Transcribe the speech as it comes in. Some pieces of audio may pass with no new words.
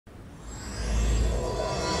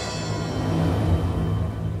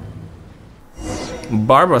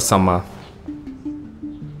Barbara-sama.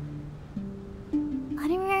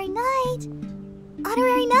 Honorary Knight!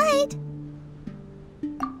 Honorary Knight!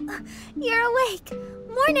 You're awake!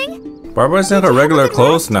 Morning! Barbara's in her regular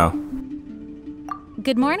clothes now.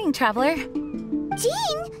 Good morning, traveler.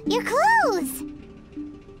 Jean, your clothes!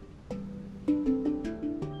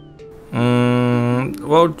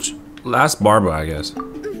 Well, last Barbara, I guess.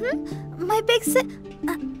 My big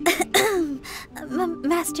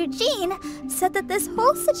Master Jean said that this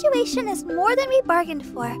whole situation is more than we bargained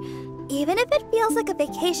for. Even if it feels like a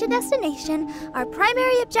vacation destination, our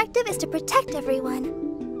primary objective is to protect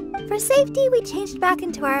everyone. For safety, we changed back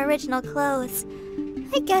into our original clothes.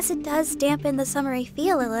 I guess it does dampen the summery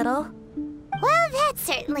feel a little. Well, that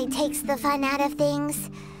certainly takes the fun out of things.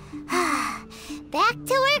 Back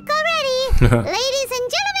to work already! Ladies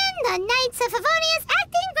and gentlemen, the Knights of Favonius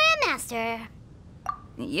Acting Grandmaster!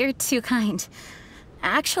 You're too kind.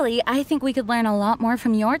 Actually, I think we could learn a lot more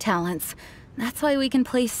from your talents. That's why we can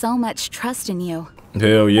place so much trust in you.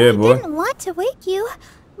 Hell yeah, boy. I didn't want to wake you,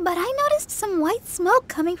 but I noticed some white smoke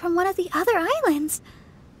coming from one of the other islands.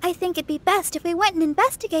 I think it'd be best if we went and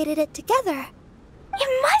investigated it together.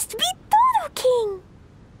 It must be Dodo King!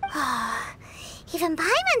 Even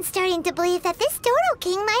Paimon's starting to believe that this Dodo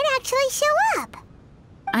King might actually show up.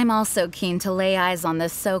 I'm also keen to lay eyes on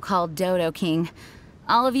this so-called Dodo King.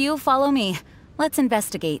 All of you, follow me. Let's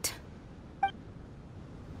investigate.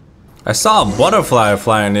 I saw a butterfly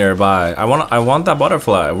flying nearby. I want that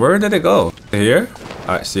butterfly. Where did it go? Here?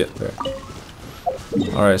 Alright, see it there.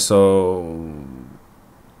 Alright, so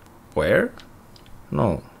where?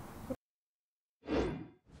 No.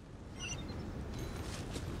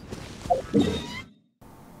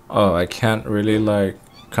 Oh, I can't really like...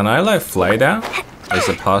 Can I like fly down? Is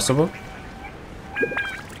it possible?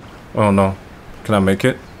 Oh no. Can I make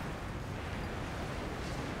it?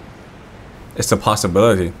 It's a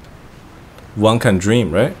possibility. One can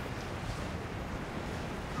dream, right?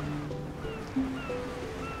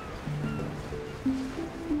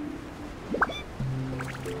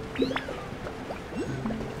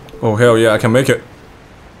 Oh hell yeah, I can make it.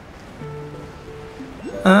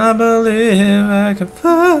 I believe I can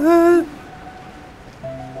fly.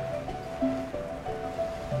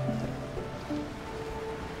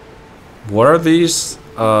 What are these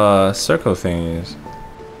circle thingies?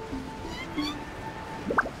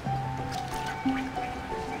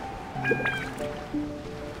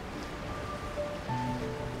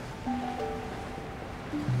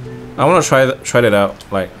 I want to try it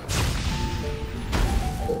out, like.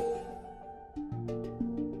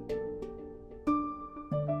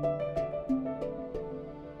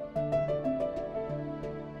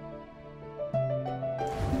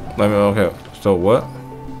 Okay, so what?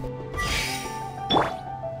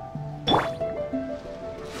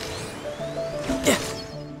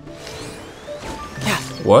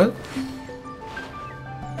 What?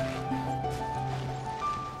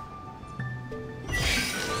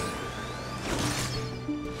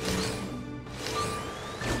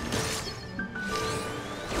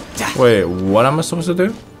 Wait, what am I supposed to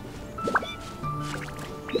do?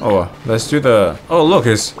 Oh, let's do the... Oh, look,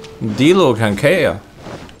 it's Diluc and Kea.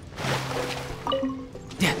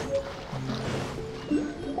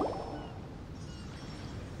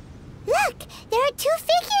 Look, there are two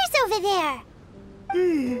figures over there.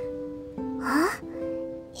 Huh?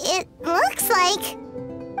 It looks like...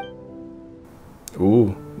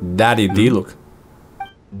 Ooh, Daddy Diluc.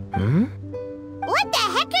 What the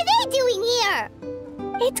heck are they doing here?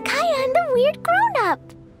 It's Kaya and the weird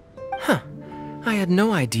grown-up. Huh. I had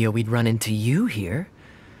no idea we'd run into you here.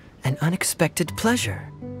 An unexpected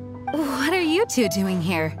pleasure. What are you two doing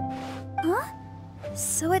here? Huh?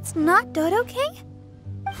 So it's not Dodo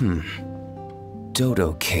King?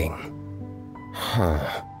 Dodo King.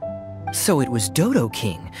 Huh. So it was Dodo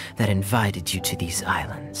King that invited you to these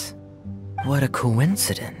islands. What a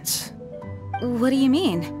coincidence. What do you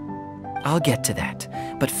mean? I'll get to that,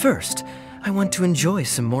 but first, I want to enjoy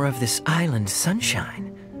some more of this island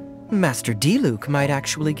sunshine. Master Diluc might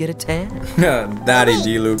actually get a tan. Daddy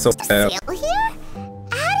Diluc, so bad. Still here?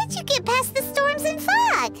 How did you get past the storms and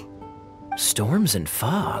fog? Storms and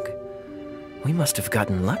fog? We must have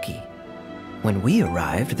gotten lucky. When we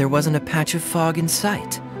arrived, there wasn't a patch of fog in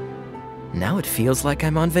sight. Now it feels like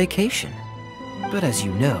I'm on vacation. But as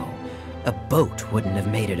you know, a boat wouldn't have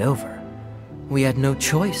made it over. We had no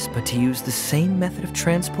choice but to use the same method of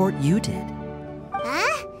transport you did.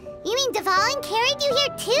 Huh? You mean Dvalin carried you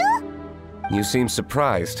here too? You seem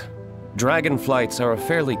surprised. Dragon flights are a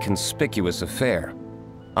fairly conspicuous affair.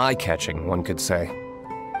 Eye-catching, one could say.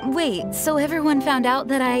 Wait, so everyone found out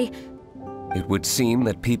that I... It would seem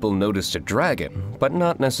that people noticed a dragon, but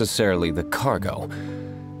not necessarily the cargo.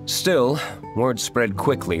 Still, word spread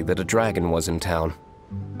quickly that a dragon was in town.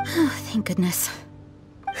 Oh, thank goodness.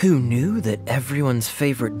 Who knew that everyone's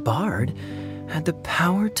favorite bard had the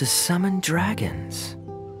power to summon dragons?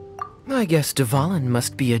 I guess Dvalin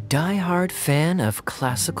must be a die-hard fan of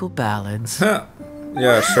classical ballads.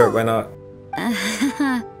 Yeah, sure, why not?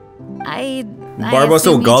 I Barbo's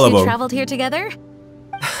so assume you gullible. two traveled here together?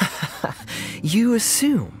 You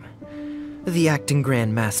assume. The acting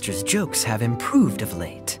Grandmaster's jokes have improved of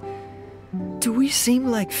late. Do we seem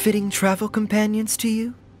like fitting travel companions to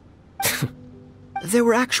you? There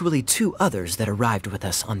were actually 2 others that arrived with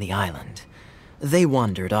us on the island. They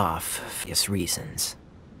wandered off for various reasons.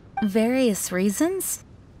 Various reasons?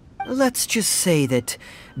 Let's just say that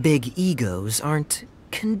big egos aren't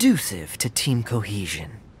conducive to team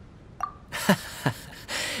cohesion.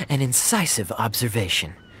 An incisive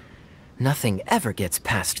observation. Nothing ever gets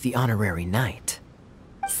past the honorary knight.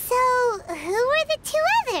 So, who were the 2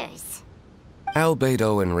 others?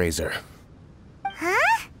 Albedo and Razor.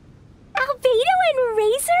 Huh? Albedo and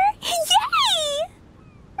Razor? Yay!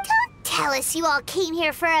 Don't tell us you all came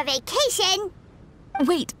here for a vacation.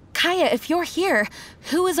 Wait, Kaya, if you're here,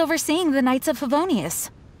 who is overseeing the Knights of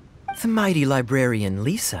Favonius? The mighty librarian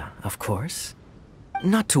Lisa, of course.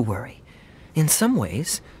 Not to worry. In some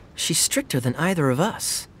ways, she's stricter than either of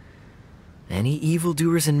us. Any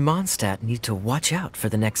evildoers in Mondstadt need to watch out for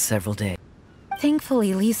the next several days.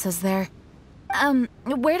 Thankfully, Lisa's there.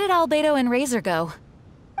 Where did Albedo and Razor go?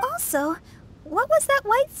 Also, what was that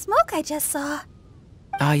white smoke I just saw?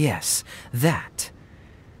 Ah yes, that.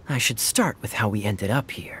 I should start with how we ended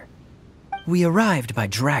up here. We arrived by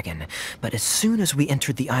dragon, but as soon as we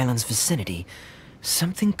entered the island's vicinity,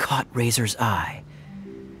 something caught Razor's eye.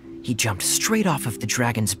 He jumped straight off of the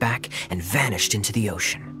dragon's back and vanished into the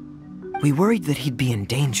ocean. We worried that he'd be in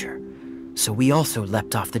danger, so we also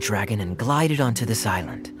leapt off the dragon and glided onto this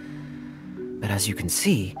island. But as you can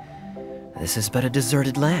see, this is but a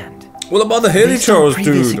deserted land. What about the Haley Based on Charles,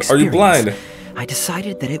 previous dude? Are you experience, blind? I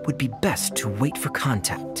decided that it would be best to wait for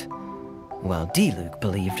contact, while D-Luke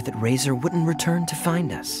believed that Razor wouldn't return to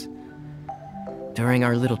find us. During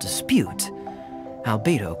our little dispute,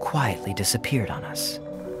 Albedo quietly disappeared on us.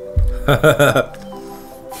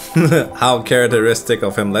 How characteristic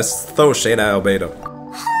of him. Let's throw shade at Albedo.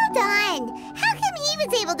 Hold on. How come he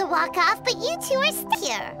was able to walk off, but you 2 are still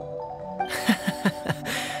here?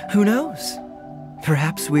 Who knows?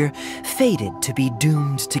 Perhaps we're fated to be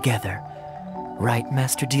doomed together. Right,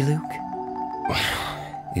 Master D-Luke?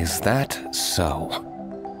 Is that so?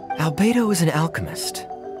 Albedo is an alchemist,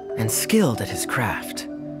 and skilled at his craft.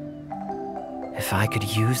 If I could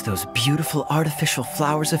use those beautiful artificial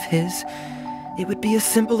flowers of his, it would be a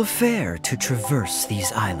simple affair to traverse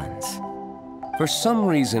these islands. For some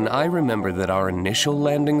reason, I remember that our initial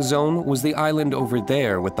landing zone was the island over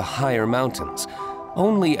there with the higher mountains.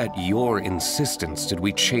 Only at your insistence did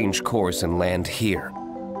we change course and land here.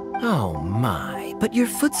 Oh my, but your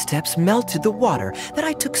footsteps melted the water that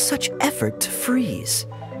I took such effort to freeze.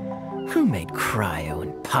 Who made cryo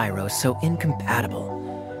and pyro so incompatible?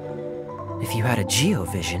 If you had a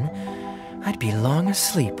geovision, I'd be long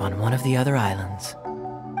asleep on one of the other islands.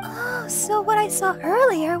 Oh, so what I saw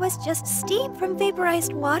earlier was just steam from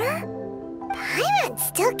vaporized water? Paimon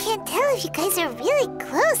still can't tell if you guys are really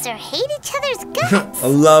close or hate each other's guts. A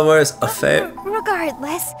lover's affair.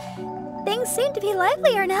 Regardless, things seem to be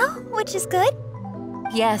livelier now, which is good.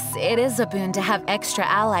 Yes, it is a boon to have extra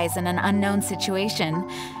allies in an unknown situation.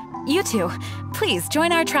 You two, please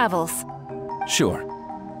join our travels. Sure.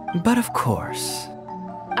 But of course.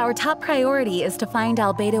 Our top priority is to find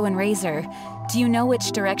Albedo and Razor. Do you know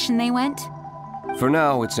which direction they went? For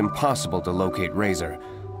now, it's impossible to locate Razor.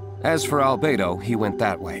 As for Albedo, he went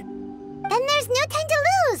that way. Then there's no time to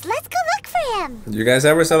lose. Let's go look for him. You guys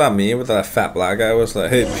ever saw that meme with that fat black guy was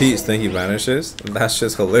like, hey, Pete's think he vanishes? That's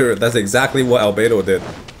just hilarious. That's exactly what Albedo did.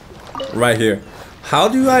 Right here. How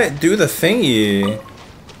do I do the thingy?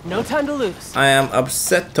 No time to lose. I am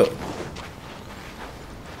upsetto.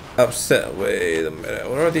 Upset. Wait a minute.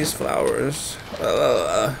 What are these flowers?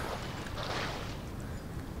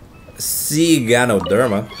 C.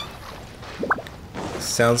 Ganoderma.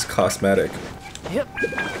 Sounds cosmetic. Yep.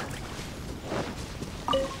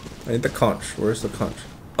 I need the conch. Where's the conch?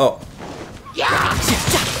 Oh. Yeah.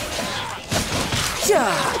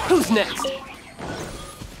 Who's next?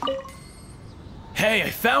 Hey, I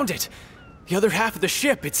found it! The other half of the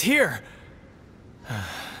ship, it's here!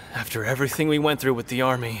 After everything we went through with the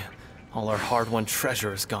army, all our hard-won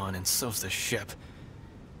treasure is gone, and so's the ship.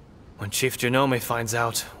 When Chief Genome finds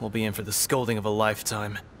out, we'll be in for the scolding of a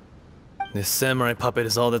lifetime. This samurai puppet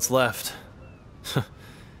is all that's left.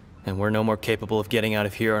 And we're no more capable of getting out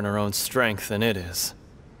of here on our own strength than it is.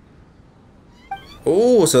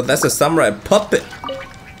 Oh, so that's a samurai puppet.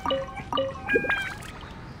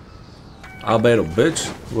 Albedo, bitch.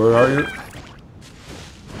 Where are you?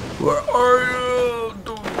 Where are you?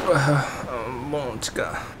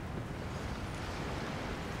 Monchka.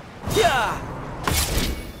 Yeah!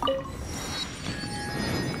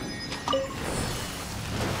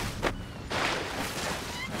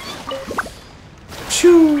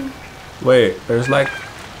 Shoo! Wait, there's like...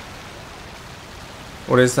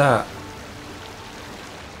 What is that?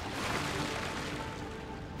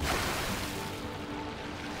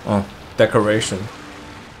 Oh, decoration.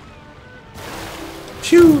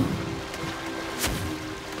 Phew!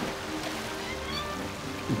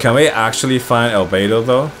 Can we actually find Albedo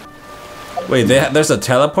though? Wait, there's a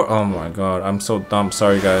teleport? Oh my god, I'm so dumb.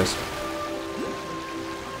 Sorry guys.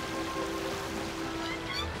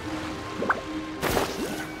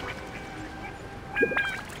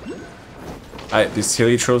 Alright, these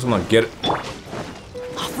silly trolls, I'm gonna get it.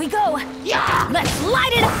 Off we go! Yeah! Let's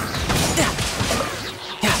light it up!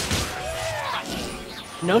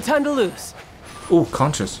 No time to lose. Ooh,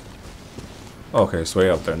 conches. Okay, it's way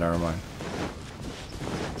up there, never mind.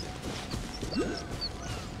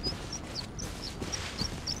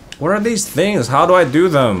 What are these things? How do I do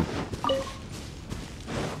them?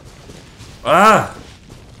 Ah!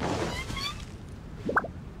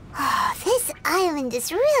 Oh, this island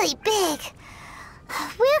is really big.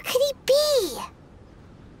 Where could he be?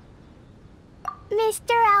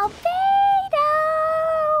 Mr. Albedo!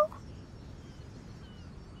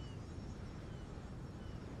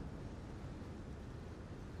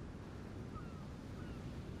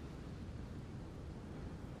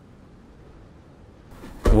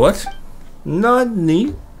 What?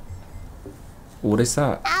 Nani? What is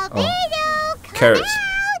that? Albedo, come carrots.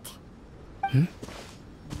 out!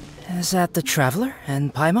 Is that the Traveler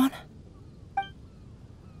and Paimon?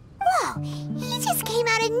 Whoa, he just came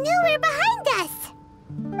out of nowhere behind us!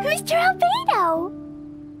 Mr. Albedo!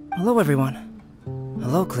 Hello, everyone.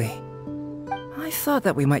 Hello, Klee. I thought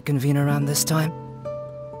that we might convene around this time.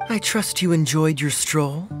 I trust you enjoyed your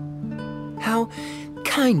stroll. How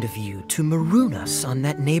kind of you to maroon us on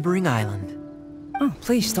that neighboring island. Oh,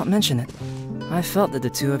 please don't mention it. I felt that the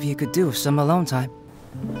two of you could do with some alone time.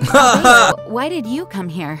 Why did you come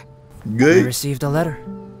here? I received a letter.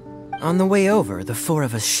 On the way over, the four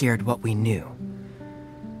of us shared what we knew.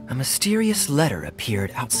 A mysterious letter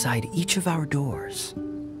appeared outside each of our doors.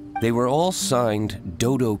 They were all signed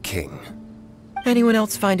Dodo King. Anyone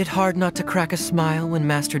else find it hard not to crack a smile when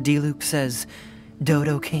Master Diluc says,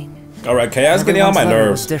 Dodo King? Alright, chaos getting on my Everyone's letter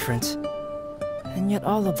nerves. was different. And yet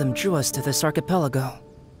all of them drew us to this archipelago.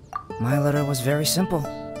 My letter was very simple.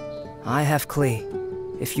 I have Klee.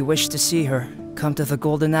 If you wish to see her, come to the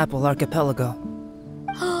Golden Apple Archipelago.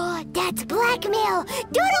 Oh, that's blackmail!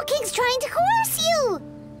 Dodo King's trying to coerce you!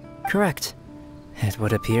 Correct. It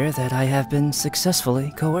would appear that I have been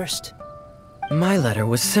successfully coerced. My letter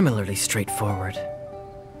was similarly straightforward.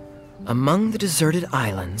 Among the deserted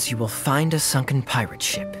islands, you will find a sunken pirate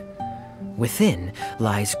ship. Within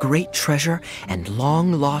lies great treasure and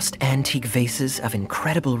long-lost antique vases of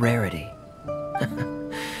incredible rarity.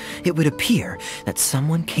 It would appear that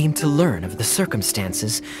someone came to learn of the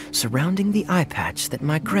circumstances surrounding the eye patch that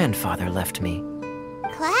my grandfather left me.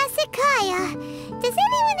 Classic Kaya. Does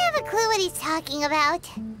anyone have a clue what he's talking about?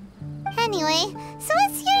 Anyway, so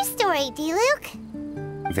what's your story,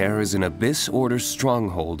 Diluc? There is an Abyss Order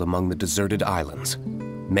stronghold among the deserted islands.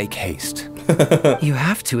 Make haste. You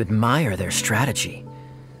have to admire their strategy.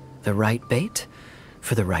 The right bait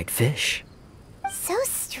for the right fish. So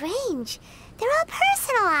strange. They're all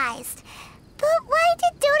personalized. But why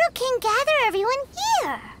did Dodo King gather everyone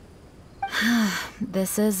here?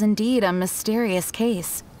 This is indeed a mysterious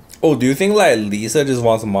case. Oh, do you think like Lisa just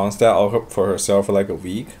wants Mondstadt all for herself for like a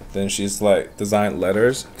week? Then she's like designed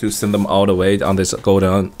letters to send them all the way on this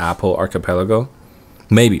Golden Apple Archipelago?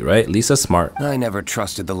 Maybe, right? Lisa's smart. I never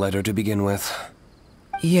trusted the letter to begin with.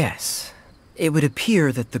 Yes. It would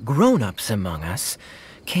appear that the grown-ups among us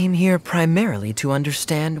came here primarily to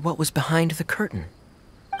understand what was behind the curtain.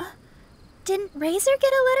 Didn't Razor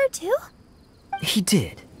get a letter too? He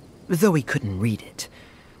did, though he couldn't read it.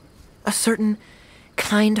 A certain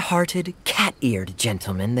kind-hearted, cat-eared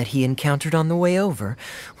gentleman that he encountered on the way over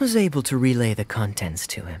was able to relay the contents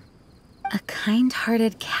to him. A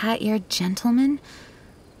kind-hearted, cat-eared gentleman?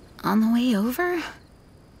 On the way over?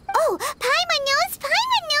 Oh, Paimon knows!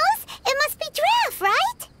 Paimon knows! It must be Giraffe,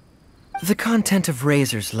 right? The content of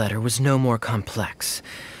Razor's letter was no more complex,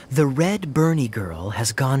 The Red Bernie girl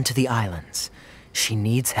has gone to the islands. She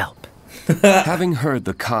needs help. Having heard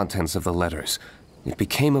the contents of the letters, it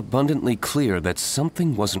became abundantly clear that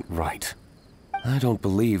something wasn't right. I don't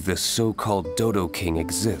believe this so-called Dodo King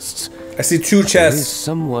exists. I see two There is chests.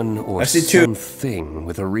 someone or I see two. something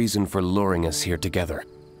with a reason for luring us here together.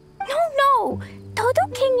 No! Dodo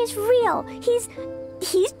King is real. He's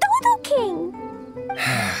Dodo King.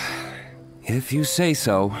 If you say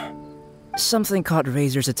so. Something caught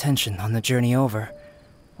Razor's attention on the journey over,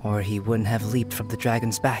 or he wouldn't have leaped from the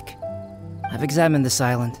dragon's back. I've examined this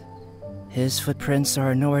island. His footprints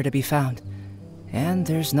are nowhere to be found, and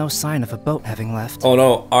there's no sign of a boat having left. Oh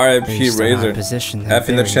no, RIP Based on our Razor. position and F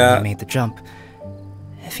in the bearing when chat. he made the jump.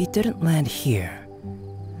 If he didn't land here,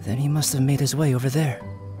 then he must have made his way over there.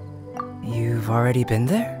 You've already been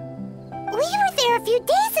there? We were there a few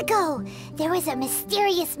days ago. There was a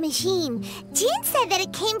mysterious machine. Jean said that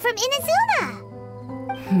it came from Inazuma.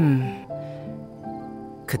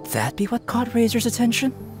 Could that be what caught Razor's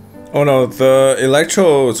attention? Oh no, the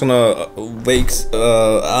Electro is gonna wake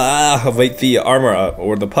the armor up,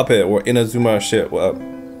 or the puppet, or Inazuma shit up.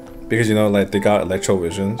 Because you know, like, they got Electro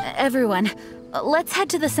visions. Everyone, let's head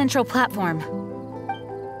to the central platform.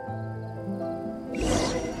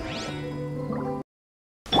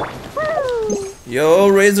 Yo,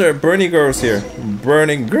 Razor, Burning Girl's here.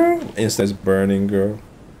 Burning Girl? It says Burning Girl.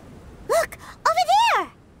 Look, over there!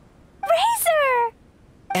 Razor!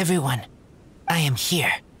 Everyone, I am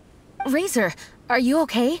here. Razor, are you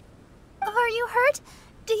okay? Are you hurt?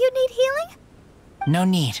 Do you need healing? No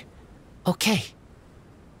need. Okay.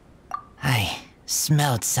 I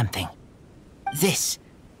smelled something. This,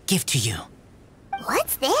 give to you.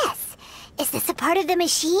 What's this? Is this a part of the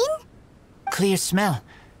machine? Clear smell.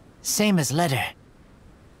 Same as letter.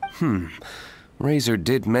 Razor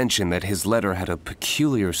did mention that his letter had a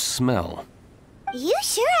peculiar smell. You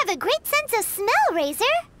sure have a great sense of smell, Razor.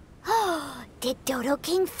 Oh, did Dodo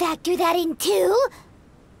King factor that in too?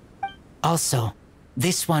 Also,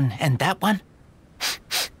 this one and that one,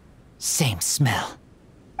 same smell.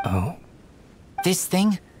 Oh? This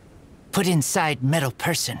thing, put inside metal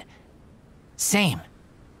person. Same.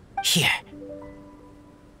 Here.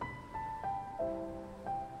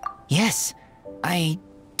 Yes, I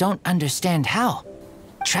don't understand how.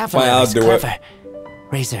 Traveler I'll is do it. clever.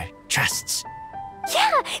 Razor trusts. Yeah,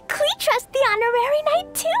 Klee trusts the honorary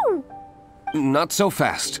knight too. Not so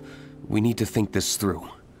fast. We need to think this through.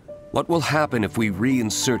 What will happen if we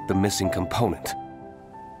reinsert the missing component?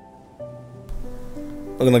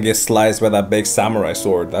 We're gonna get sliced by that big samurai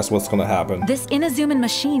sword. That's what's gonna happen. This Inazuman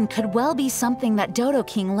machine could well be something that Dodo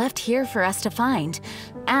King left here for us to find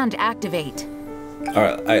and activate.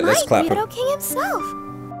 Alright, let's Might clap be him. Dodo King himself.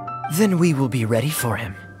 Then we will be ready for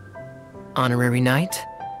him. Honorary Knight,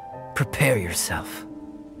 prepare yourself.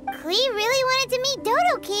 Klee really wanted to meet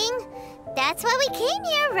Dodo King. That's why we came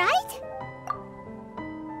here, right?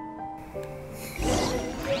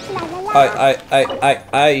 La la la.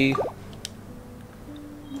 I.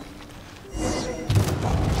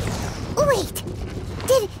 Wait,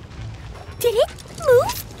 did it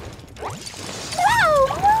move? Wow,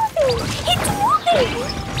 moving! It's moving!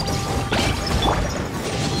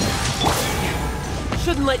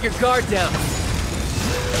 Shouldn't let your guard down.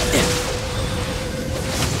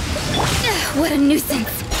 What a nuisance!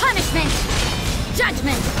 Punishment!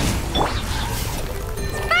 Judgment!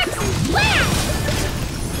 Sparks and blast!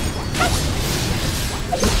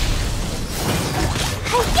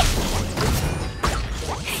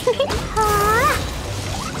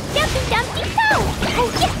 Dumpty Dumpty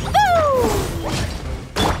Go!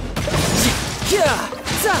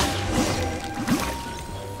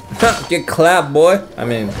 Get clapped, boy. I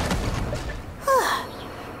mean,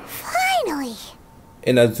 Finally!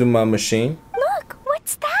 Inazuma machine. Look,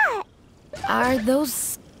 what's that? Are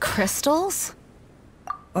those crystals?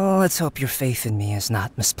 Oh, let's hope your faith in me is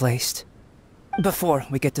not misplaced. Before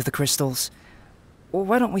we get to the crystals,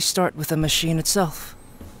 why don't we start with the machine itself?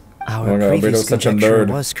 Our Oh no, previous Vito's such a conjecture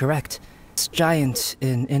nerd. was correct. This giant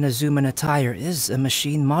in Inazuman attire is a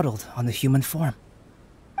machine modeled on the human form.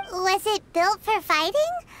 Was it built for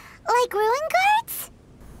fighting? Like ruin guards?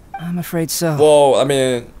 I'm afraid so. Whoa, I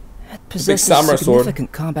mean, It possesses samurai sword.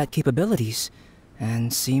 significant combat capabilities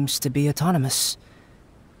and seems to be autonomous.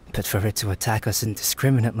 But for it to attack us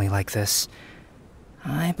indiscriminately like this,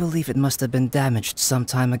 I believe it must have been damaged some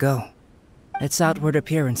time ago. Its outward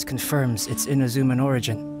appearance confirms its Inazuman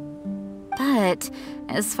origin. But,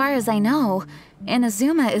 as far as I know,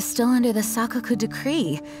 Inazuma is still under the Sakoku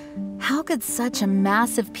decree. How could such a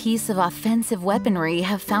massive piece of offensive weaponry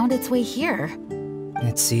have found its way here?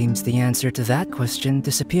 It seems the answer to that question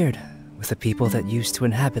disappeared with the people that used to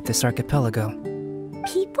inhabit this archipelago.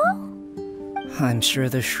 People? I'm sure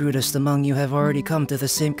the shrewdest among you have already come to the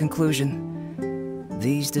same conclusion.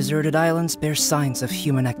 These deserted islands bear signs of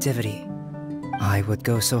human activity. I would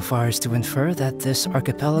go so far as to infer that this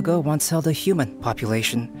archipelago once held a human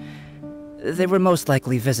population. They were most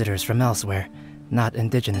likely visitors from elsewhere, not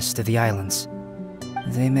indigenous to the islands.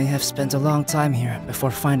 They may have spent a long time here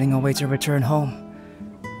before finding a way to return home.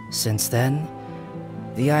 Since then,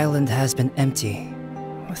 the island has been empty,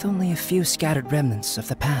 with only a few scattered remnants of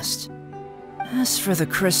the past. As for the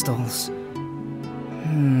crystals...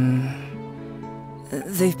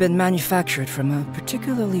 they've been manufactured from a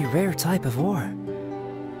particularly rare type of ore.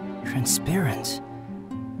 Transparent.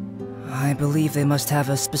 I believe they must have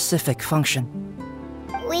a specific function.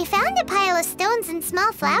 We found a pile of stones and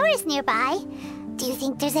small flowers nearby. Do you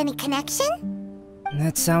think there's any connection?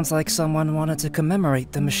 It sounds like someone wanted to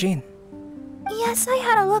commemorate the machine. Yes, I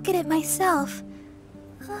had a look at it myself.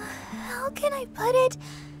 How can I put it?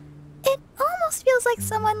 It almost feels like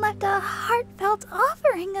someone left a heartfelt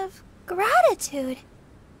offering of gratitude.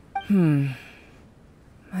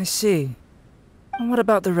 I see. What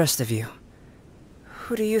about the rest of you?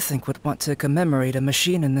 Who do you think would want to commemorate a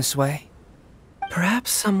machine in this way?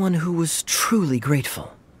 Perhaps someone who was truly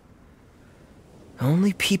grateful.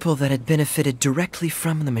 Only people that had benefited directly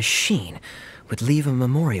from the machine would leave a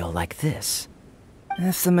memorial like this.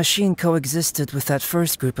 If the machine coexisted with that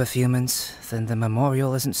first group of humans, then the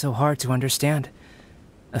memorial isn't so hard to understand.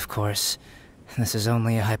 Of course, this is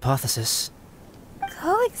only a hypothesis.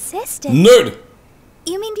 Coexisted? Nerd!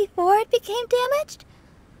 You mean before it became damaged?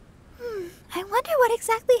 I wonder what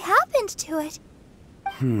exactly happened to it.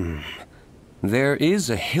 There is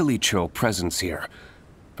a Hilichurl presence here.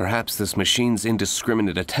 Perhaps this machine's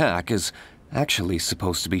indiscriminate attack is actually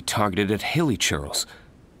supposed to be targeted at Hilichurls,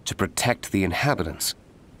 to protect the inhabitants.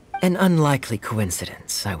 An unlikely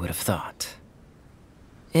coincidence, I would have thought.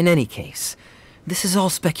 In any case, this is all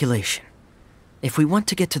speculation. If we want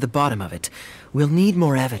to get to the bottom of it, we'll need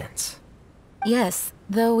more evidence. Yes,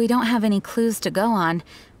 though we don't have any clues to go on,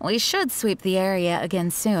 we should sweep the area again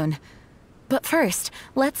soon. But first,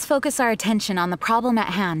 let's focus our attention on the problem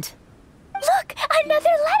at hand. Look! Another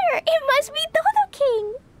letter! It must be Dodo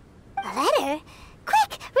King! A letter?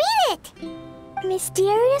 Quick, read it!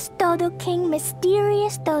 Mysterious Dodo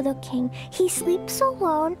King, he sleeps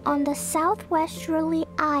alone on the southwesterly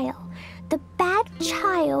isle. The bad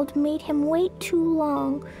child made him wait too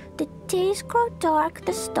long. The days grow dark,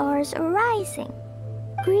 the stars are rising.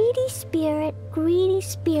 Greedy spirit,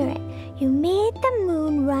 you made the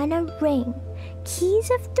moon run a ring. Keys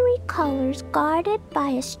of 3 colors guarded by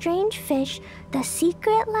a strange fish. The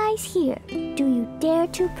secret lies here. Do you dare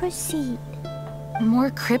to proceed?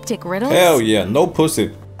 More cryptic riddles? Hell yeah, no pussy.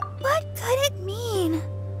 What could it mean?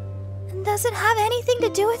 And does it have anything to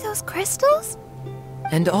do with those crystals?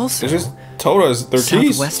 And also, They just told us their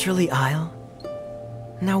keys. Southwesterly Isle?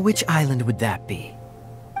 Now which island would that be?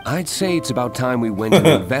 I'd say it's about time we went and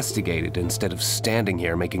investigated instead of standing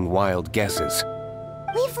here making wild guesses.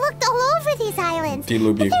 We've looked all over these islands,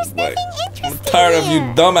 D-Luby, but there's like, nothing interesting I'm tired of you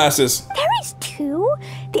here. dumbasses. There is 2.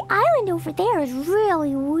 The island over there is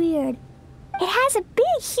really weird. It has a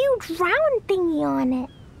big, huge round thingy on it.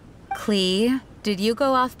 Klee, did you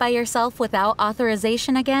go off by yourself without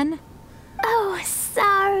authorization again? Oh,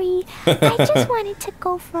 sorry. I just wanted to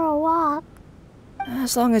go for a walk.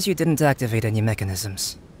 As long as you didn't activate any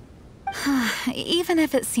mechanisms. Even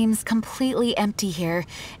if it seems completely empty here,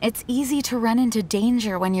 it's easy to run into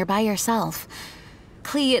danger when you're by yourself.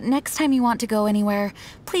 Klee, next time you want to go anywhere,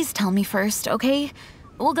 please tell me first, okay?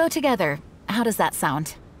 We'll go together. How does that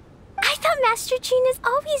sound? I thought Master Jean is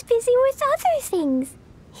always busy with other things.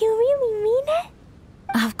 You really mean it?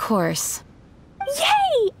 Of course.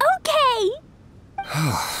 Yay! Okay!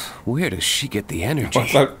 Where does she get the energy?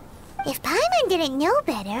 What's that? If Paimon didn't know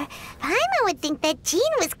better, Paimon would think that Jean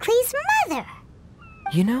was Klee's mother.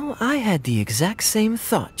 You know, I had the exact same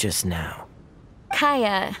thought just now.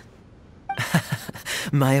 Kaya.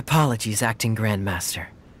 My apologies, Acting Grandmaster.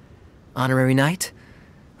 Honorary Knight,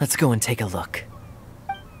 let's go and take a look.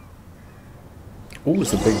 Ooh,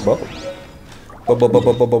 it's a big bubble.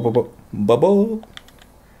 Bubble.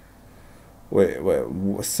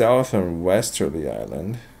 Wait. South and westerly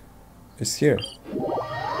island is here.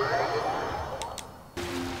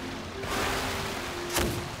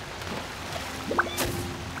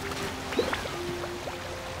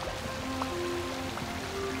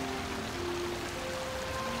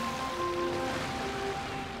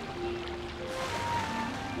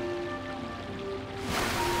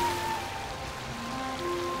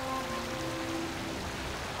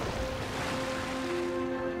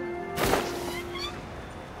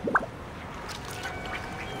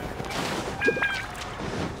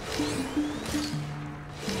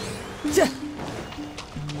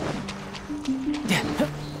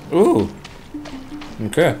 Ooh.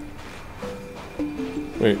 Okay.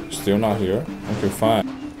 Wait, still not here? Okay, fine.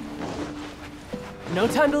 No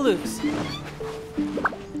time to lose.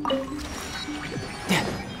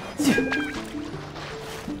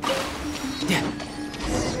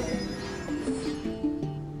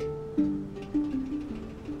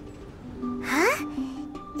 Huh?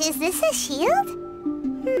 Is this a shield?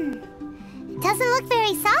 Doesn't look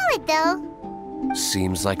very solid, though.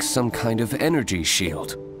 Seems like some kind of energy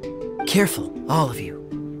shield. Careful, all of you.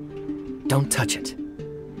 Don't touch it.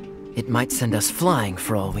 It might send us flying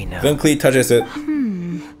for all we know. Then Klee touches it.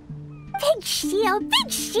 Big shield,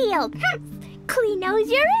 big shield. Klee knows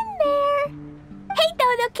you're in there. Hey,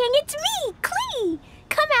 Dodo King, it's me, Klee.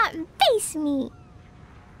 Come out and face me.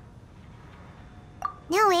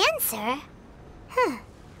 No answer? Huh.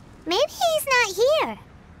 Maybe he's not here.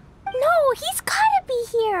 No, he's gotta be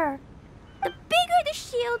here. The bigger the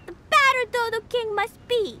shield, the badder Dodo King must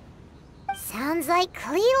be. Sounds like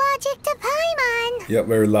Klee logic to Paimon. Yep,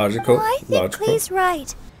 very logical. Oh, I think Klee's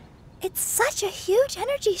right. It's such a huge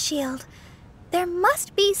energy shield. There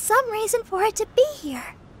must be some reason for it to be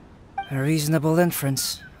here. A reasonable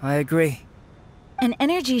inference. I agree. An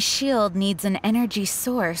energy shield needs an energy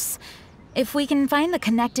source. If we can find the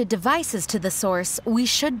connected devices to the source, we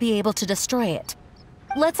should be able to destroy it.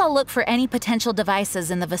 Let's all look for any potential devices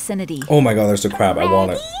in the vicinity. Oh my god, there's the crab. I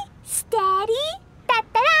want it. Steady,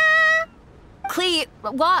 da-da-da. Klee,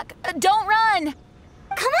 walk! Don't run!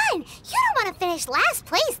 Come on! You don't want to finish last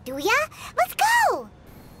place, do ya? Let's go!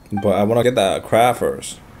 But I want to get that crab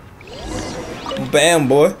first. Bam,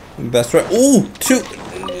 boy. That's right. Ooh, two.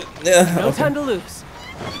 Yeah. No time to lose.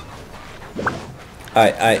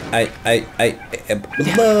 I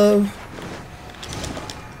love.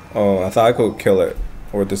 Oh, I thought I could kill it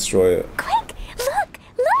or destroy it. Quick,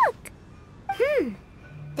 look!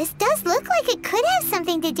 This does look like it could have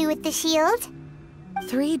something to do with the shield.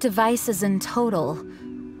 3 devices in total.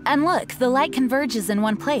 And look, the light converges in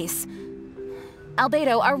one place.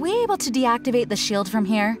 Albedo, are we able to deactivate the shield from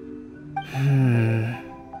here?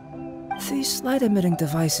 These light-emitting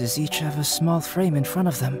devices each have a small frame in front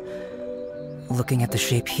of them. Looking at the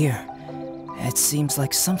shape here, it seems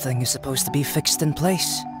like something is supposed to be fixed in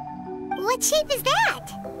place. What shape is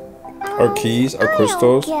that? Our keys, our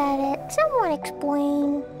crystals. I don't get it. Someone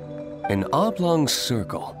explain. An oblong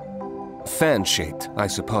circle. Fan-shaped, I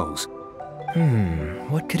suppose.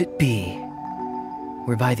 What could it be?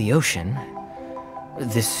 We're by the ocean.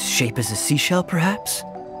 This shape is a seashell, perhaps?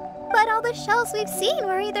 But all the shells we've seen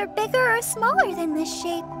were either bigger or smaller than this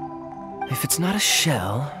shape. If it's not a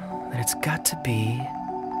shell, then it's got to be...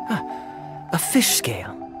 a fish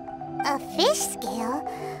scale. A fish scale?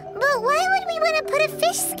 But why would we want to put a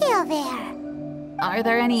fish scale there? Are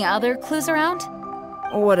there any other clues around?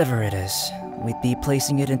 Whatever it is, we'd be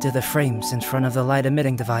placing it into the frames in front of the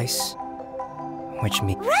light-emitting device. Which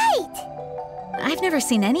means... Right! I've never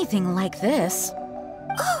seen anything like this.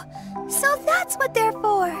 Oh, so that's what they're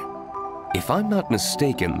for. If I'm not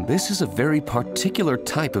mistaken, this is a very particular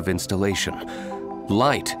type of installation.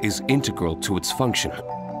 Light is integral to its function.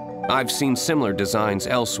 I've seen similar designs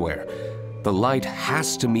elsewhere. The light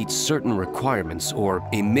has to meet certain requirements or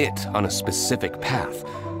emit on a specific path.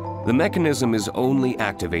 The mechanism is only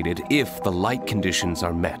activated if the light conditions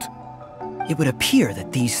are met. It would appear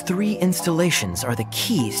that these 3 installations are the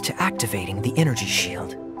keys to activating the energy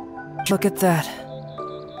shield. Look at that.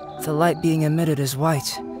 The light being emitted is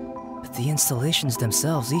white, but the installations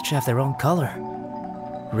themselves each have their own color.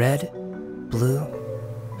 Red, blue,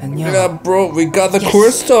 and yellow. Yeah, bro, we got the Yes,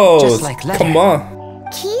 crystals. just like leather. Come on.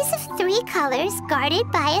 Keys of 3 colors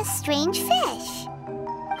guarded by a strange fish.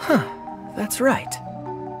 That's right.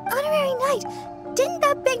 Honorary Knight, didn't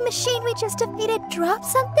that big machine we just defeated drop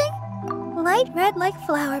something? Light red like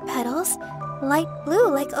flower petals, light blue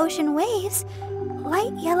like ocean waves,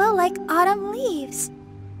 light yellow like autumn leaves.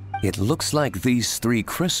 It looks like these 3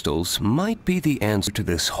 crystals might be the answer to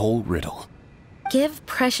this whole riddle. Give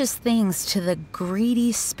precious things to the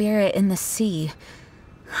greedy spirit in the sea.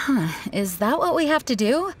 Is that what we have to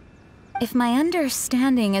do? If my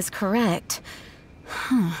understanding is correct...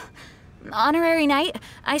 Honorary Knight,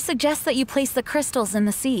 I suggest that you place the crystals in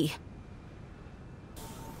the sea.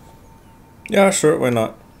 Yeah, sure, why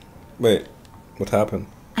not? Wait, what happened?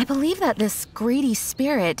 I believe that this greedy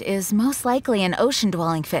spirit is most likely an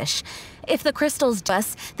ocean-dwelling fish. If the crystals do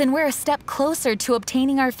us, then we're a step closer to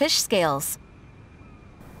obtaining our fish scales.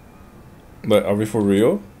 But are we for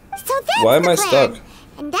real? So that's Why am the I plan. stuck?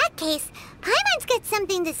 In that case, Paimon's got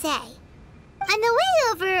something to say. On the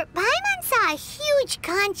way over, Paimon saw a huge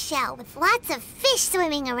conch shell with lots of fish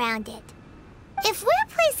swimming around it. If we're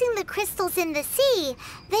placing the crystals in the sea,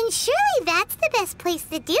 then surely that's the best place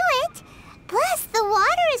to do it. Plus, the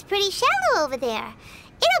water is pretty shallow over there.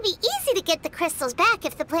 It'll be easy to get the crystals back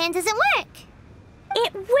if the plan doesn't work.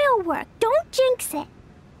 It will work. Don't jinx it.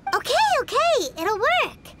 Okay, it'll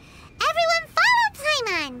work. Everyone follow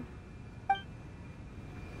Paimon.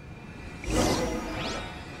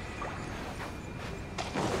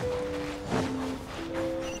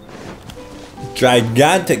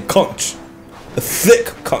 Gigantic conch. A thick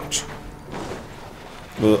conch.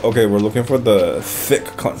 Okay, we're looking for the thick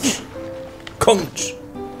conch. Conch.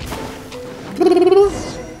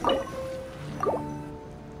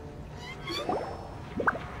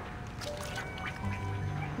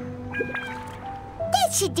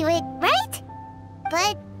 That should do it, right?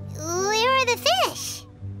 But where are the fish?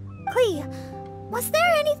 Klee, was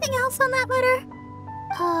there anything else on that letter?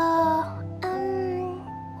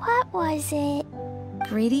 What was it?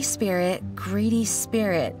 Greedy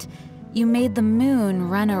spirit, you made the moon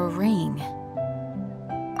run a ring.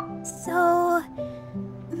 So,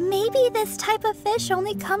 maybe this type of fish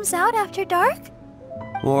only comes out after dark?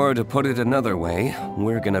 Or to put it another way,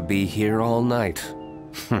 we're gonna be here all night.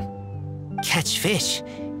 Catch fish.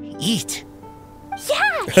 Eat.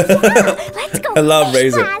 Yeah! Let's go I love fish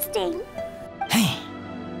Razor. blasting. Hey.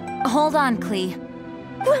 Hold on, Klee.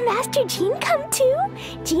 Will Master Jean come too?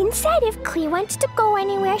 Jean said if Klee wants to go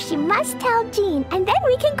anywhere, she must tell Jean, and then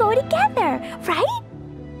we can go together, right?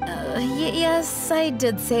 Yes, I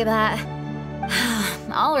did say that.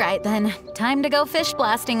 All right then, time to go fish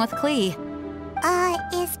blasting with Klee.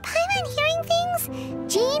 Is Paimon hearing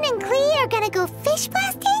things? Jean and Klee are gonna go fish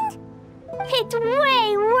blasting? It's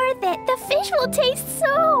way worth it. The fish will taste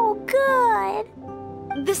so good.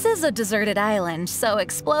 This is a deserted island, so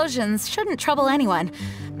explosions shouldn't trouble anyone.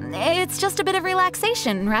 It's just a bit of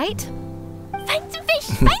relaxation, right? Find some fish.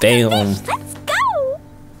 Find Damn. some fish. Let's go.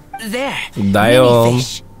 There. Damn.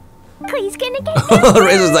 Fish. Klee's gonna get them.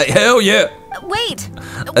 Razor's like, hell yeah. Wait!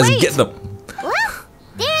 Let's wait! get them. Well,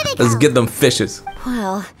 there they go. Let's get them fishes.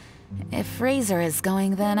 Well, if Razor is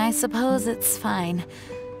going, then I suppose it's fine.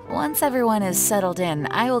 Once everyone is settled in,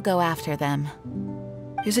 I will go after them.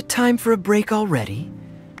 Is it time for a break already?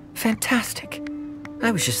 Fantastic.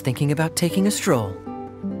 I was just thinking about taking a stroll.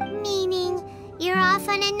 Meaning, you're off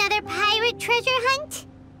on another pirate treasure hunt?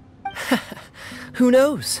 Who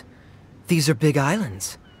knows? These are big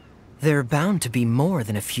islands. There are bound to be more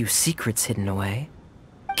than a few secrets hidden away.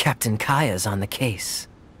 Captain Kaya's on the case.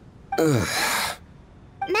 Master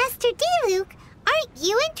Diluc, aren't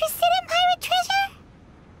you interested in pirate treasure?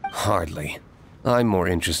 Hardly. I'm more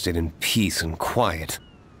interested in peace and quiet.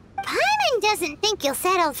 Paimon doesn't think you'll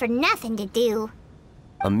settle for nothing to do.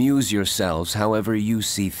 Amuse yourselves however you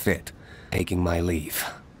see fit. Taking my leave.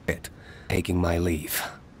 Taking my leave.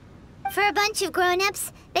 For a bunch of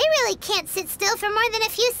grown-ups, they really can't sit still for more than a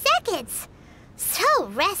few seconds. So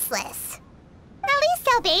restless. At least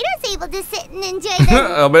Albedo's able to sit and enjoy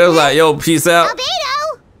the... Albedo's like, yo, peace out.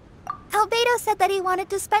 Albedo! Albedo said that he wanted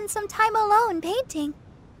to spend some time alone painting.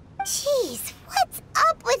 Jeez, what's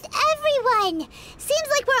up with everyone? Seems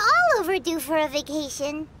like we're all overdue for a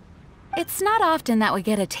vacation. It's not often that we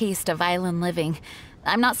get a taste of island living.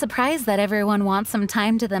 I'm not surprised that everyone wants some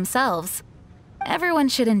time to themselves. Everyone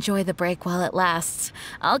should enjoy the break while it lasts.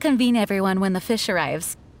 I'll convene everyone when the fish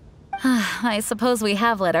arrives. I suppose we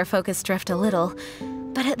have let our focus drift a little,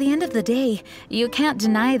 but at the end of the day, you can't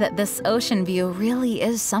deny that this ocean view really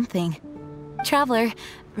is something. Traveler,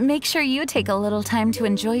 make sure you take a little time to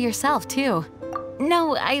enjoy yourself, too.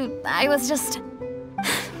 No, I was just...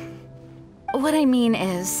 What I mean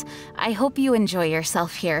is, I hope you enjoy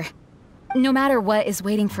yourself here. No matter what is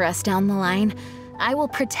waiting for us down the line, I will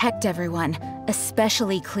protect everyone,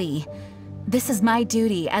 especially Klee. This is my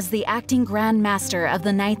duty as the acting Grand Master of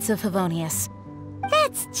the Knights of Favonius.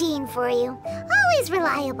 That's Jean for you. Always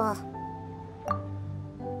reliable.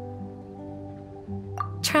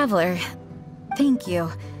 Traveler, thank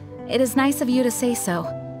you. It is nice of you to say so.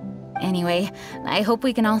 Anyway, I hope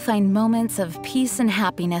we can all find moments of peace and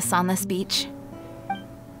happiness on this beach.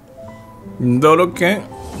 Okay.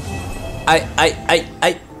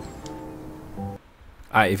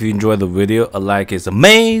 Alright, if you enjoyed the video, a like is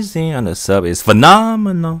amazing and a sub is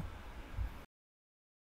phenomenal.